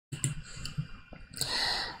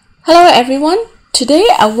Hello everyone. Today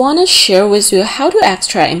I want to share with you how to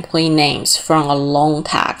extract employee names from a long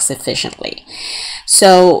text efficiently.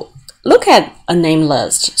 So look at a name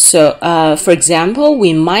list. So for example,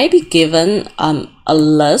 we might be given a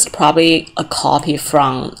list, probably a copy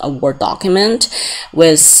from a Word document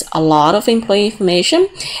with a lot of employee information,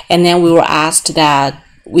 and then we were asked that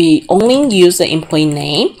we only use the employee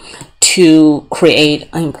name to create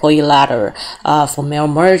an employee letter for mail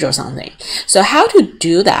merge or something. So how to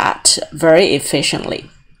do that very efficiently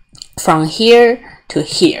from here to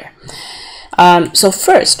here? So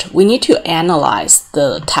first, we need to analyze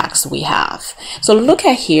the text we have. So look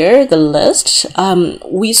at here, the list.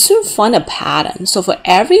 We soon find a pattern. So for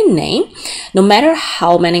every name, no matter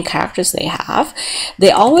how many characters they have,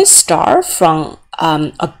 they always start from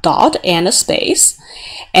a dot and a space,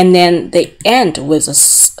 and then they end with a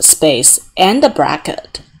space and a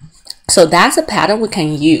bracket. So that's a pattern we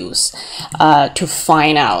can use to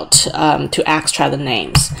find out, to extract the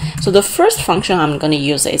names. So the first function I'm going to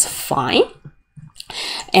use is find.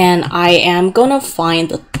 And I am going to find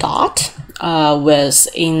the dot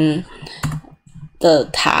within the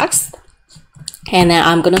text. And then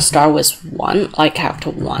I'm going to start with 1, like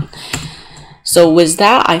character 1. So with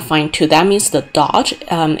that, I find 2. That means the dot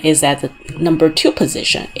is at the number 2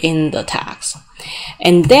 position in the text.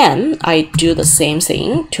 And then I do the same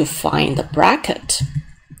thing to find the bracket,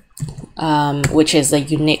 which is a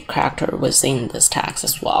unique character within this text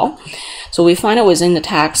as well. So we find it within the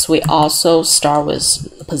text. We also start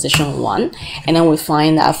with position 1, and then we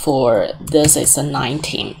find that for this it's a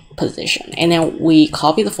 19 position, and then we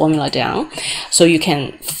copy the formula down so you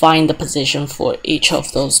can find the position for each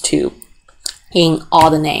of those two in all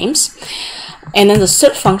the names. And then the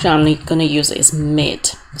third function I'm going to use is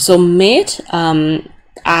mid. So mid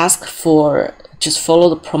ask for, just follow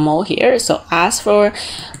the promo here. So ask for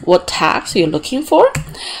what text you're looking for,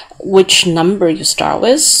 which number you start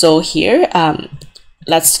with. So here,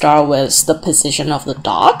 let's start with the position of the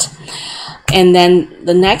dot. And then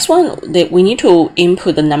the next one, that we need to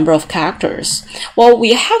input the number of characters. Well,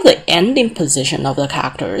 we have the ending position of the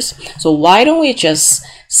characters. So why don't we just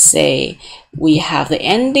say we have the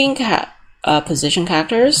ending position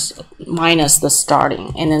characters minus the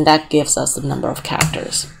starting, and then that gives us the number of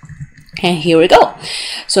characters. And here we go.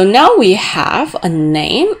 So now we have a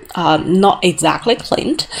name, not exactly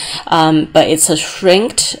Clint, but it's a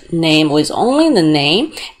shrinked name with only the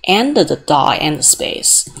name and the dot and the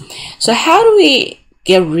space. So how do we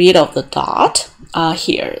get rid of the dot?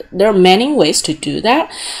 Here, there are many ways to do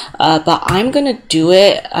that, but I'm going to do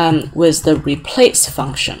it with the replace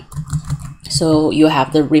function. So you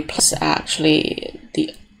have the replace, actually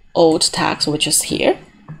the old text, which is here.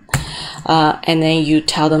 And then you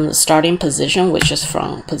tell them the starting position, which is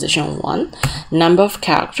from position 1. Number of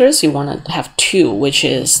characters, you want to have 2, which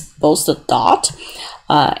is both the dot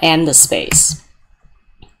and the space.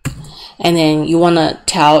 And then you want to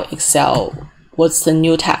tell Excel what's the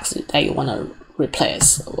new text that you want to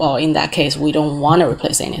replace. Well, in that case, we don't want to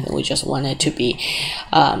replace anything. We just want it to be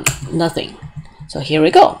nothing. So here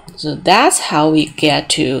we go. So that's how we get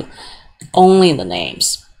to only the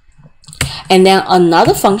names. And then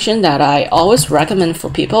another function that I always recommend for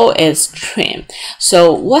people is trim.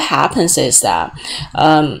 So what happens is that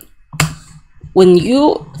when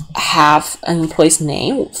you have an employee's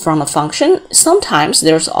name from a function, sometimes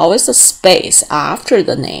there's always a space after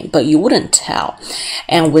the name, but you wouldn't tell.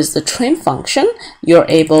 And with the trim function, you're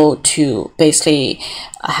able to basically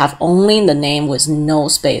have only the name with no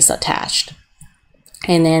space attached.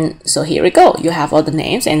 And then, so here we go. You have all the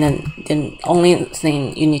names, and then the only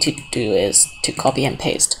thing you need to do is to copy and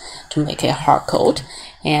paste to make it hard code.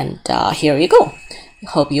 And here you go.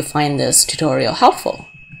 Hope you find this tutorial helpful.